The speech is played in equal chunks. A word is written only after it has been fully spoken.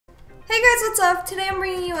Hey guys, what's up? Today I'm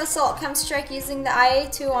bringing you Assault Chem Strike using the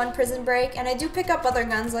IA-2 on Prison Break, and I do pick up other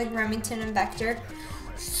guns like Remington and Vector.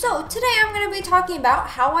 So today I'm going to be talking about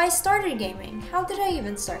how I started gaming. How did I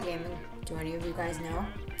even start gaming? Do any of you guys know?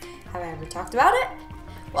 Have I ever talked about it?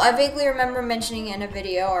 Well, I vaguely remember mentioning it in a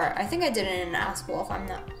video, or I think I did it in an Ask Wolf, I'm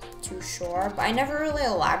not too sure, but I never really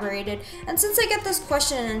elaborated. And since I get this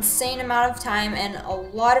question an insane amount of time, and a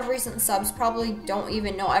lot of recent subs probably don't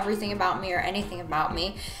even know everything about me or anything about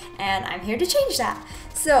me, and I'm here to change that.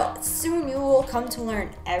 So soon you will come to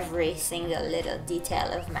learn every single little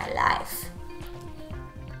detail of my life,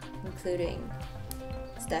 including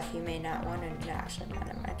stuff you may not want to know. Actually,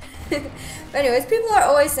 never mind. But anyways, people are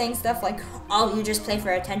always saying stuff like, oh, you just play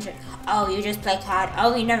for attention. Oh, you just play COD.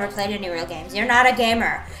 Oh, you never played any real games. You're not a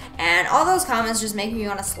gamer. And all those comments just make me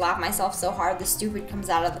want to slap myself so hard the stupid comes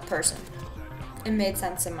out of the person. It made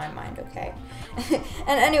sense in my mind, okay?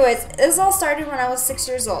 And anyways, this all started when I was 6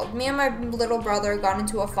 years old. Me and my little brother got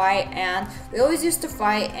into a fight, and we always used to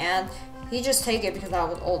fight, and he just take it because I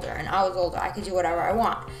was older, and I was older. I could do whatever I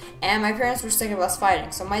want. And my parents were sick of us fighting.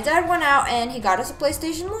 So my dad went out and he got us a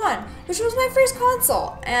PlayStation 1, which was my first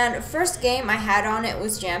console. And first game I had on it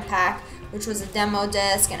was Jam Pack, which was a demo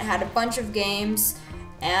disc, and it had a bunch of games.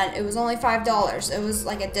 And it was only $5. It was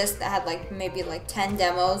like a disc that had like maybe like 10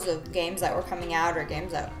 demos of games that were coming out or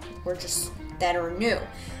games that were just that were new.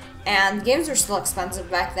 And games were still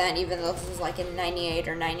expensive back then, even though this was like in 98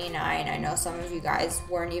 or 99. I know some of you guys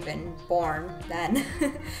weren't even born then.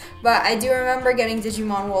 But I do remember getting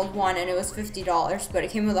Digimon World 1 and it was $50, but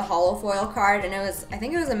it came with a hollow foil card, and it was, I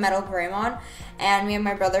think it was a Metal Greymon, and me and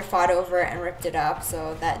my brother fought over it and ripped it up,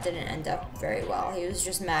 so that didn't end up very well. He was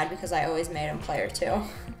just mad because I always made him play it too.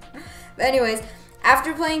 But anyways,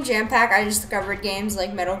 after playing Jam Pack, I discovered games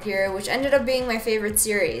like Metal Gear, which ended up being my favorite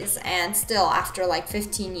series, and still, after like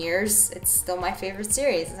 15 years, it's still my favorite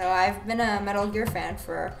series. So I've been a Metal Gear fan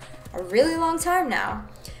for a really long time now.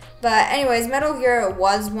 But anyways, Metal Gear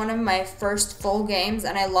was one of my first full games,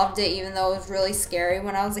 and I loved it even though it was really scary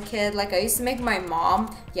when I was a kid. Like, I used to make my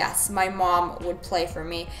mom, yes, my mom would play for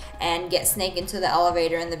me and get Snake into the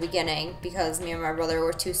elevator in the beginning because me and my brother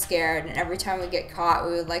were too scared, and every time we get caught,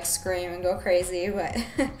 we would like scream and go crazy, but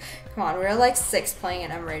come on, we were like 6 playing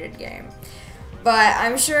an M-rated game. But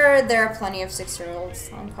I'm sure there are plenty of 6-year-olds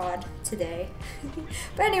on COD today.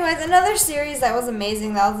 But anyways, another series that was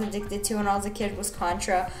amazing that I was addicted to when I was a kid was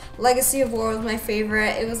Contra. Legacy of War was my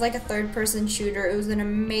favorite. It was like a third-person shooter. It was an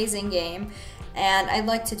amazing game. And I'd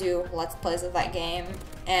like to do Let's Plays of that game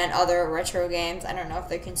and other retro games. I don't know if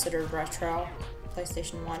they're considered retro.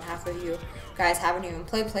 PlayStation 1, half of you guys haven't even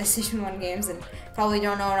played PlayStation 1 games and probably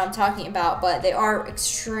don't know what I'm talking about, but they are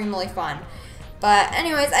extremely fun. But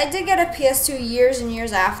anyways, I did get a PS2 years and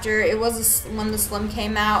years after. It was when the Slim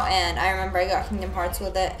came out, and I remember I got Kingdom Hearts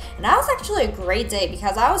with it. And that was actually a great day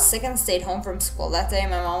because I was sick and stayed home from school that day.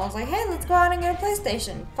 My mom was like, hey, let's go out and get a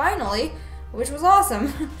PlayStation, finally, which was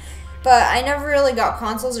awesome. But I never really got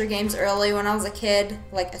consoles or games early when I was a kid.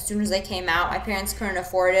 Like, as soon as they came out, my parents couldn't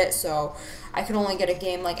afford it, so I could only get a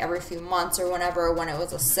game like every few months or whenever when it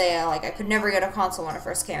was a sale. Like, I could never get a console when it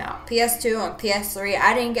first came out. PS2 and PS3,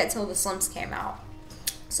 I didn't get till the Slims came out,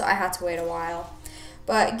 so I had to wait a while.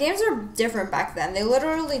 But games were different back then. They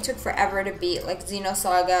literally took forever to beat, like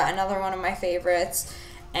Xenosaga, another one of my favorites,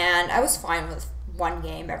 and I was fine with one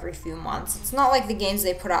game every few months. It's not like the games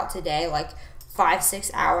they put out today, like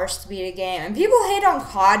 5-6 hours to beat a game. And people hate on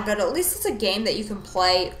COD, but at least it's a game that you can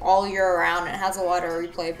play all year around and it has a lot of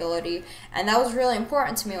replayability. And that was really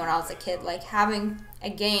important to me when I was a kid, like having a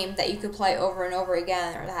game that you could play over and over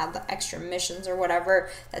again, or that had the extra missions or whatever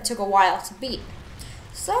that took a while to beat.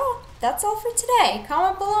 So that's all for today.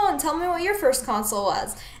 Comment below and tell me what your first console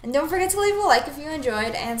was. And don't forget to leave a like if you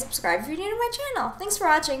enjoyed, and subscribe if you're new to my channel. Thanks for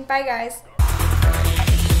watching. Bye guys.